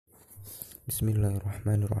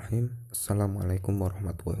Bismillahirrahmanirrahim. Assalamualaikum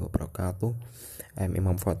warahmatullahi wabarakatuh. I'm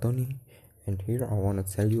Imam Fatoni, and here I want to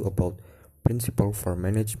tell you about principle for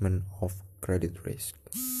management of credit risk.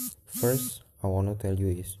 First, I want to tell you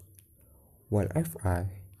is, while FI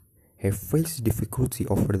have faced difficulty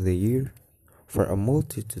over the year for a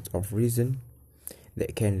multitude of reasons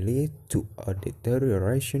that can lead to a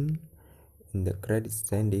deterioration in the credit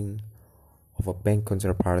standing of a bank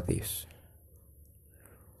counterparties.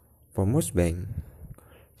 For most banks,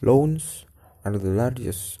 loans are the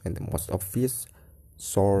largest and the most obvious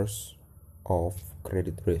source of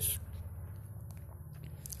credit risk.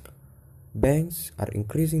 Banks are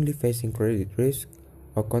increasingly facing credit risk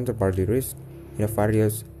or counterparty risk in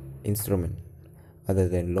various instruments other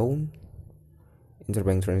than loan,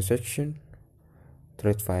 interbank transaction,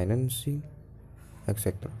 trade financing,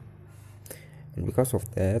 etc. And because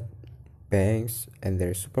of that, banks and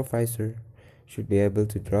their supervisor should be able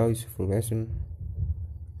to draw useful lesson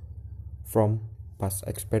from past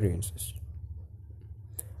experiences.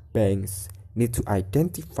 Banks need to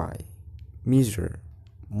identify, measure,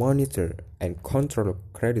 monitor, and control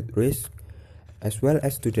credit risk, as well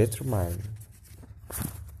as to determine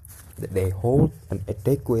that they hold an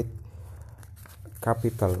adequate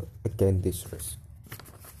capital against this risk.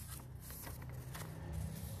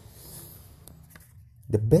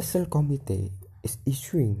 The Basel Committee is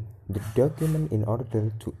issuing the document in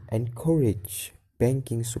order to encourage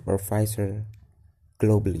banking supervisors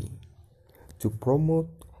globally to promote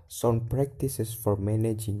sound practices for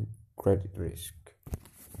managing credit risk.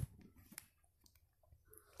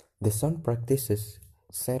 The sound practices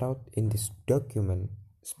set out in this document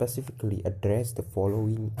specifically address the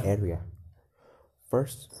following area.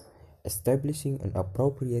 First, establishing an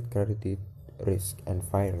appropriate credit risk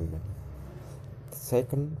environment. The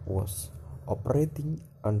second was operating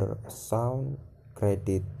under a sound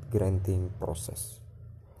credit granting process.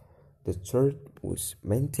 The third was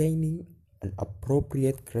maintaining an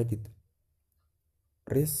appropriate credit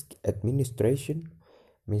risk administration,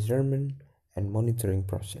 measurement, and monitoring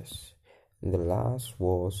process. And the last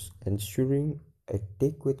was ensuring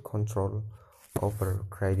adequate control over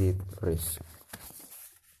credit risk.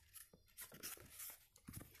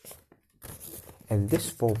 And this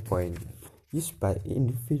 4 points used by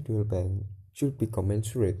individual banks should be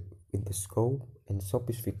commensurate with the scope and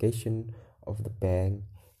sophistication of the bank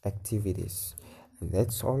activities. And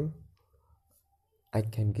that's all I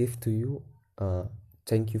can give to you.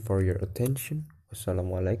 Thank you for your attention.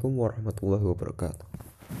 Wassalamualaikum warahmatullahi wabarakatuh.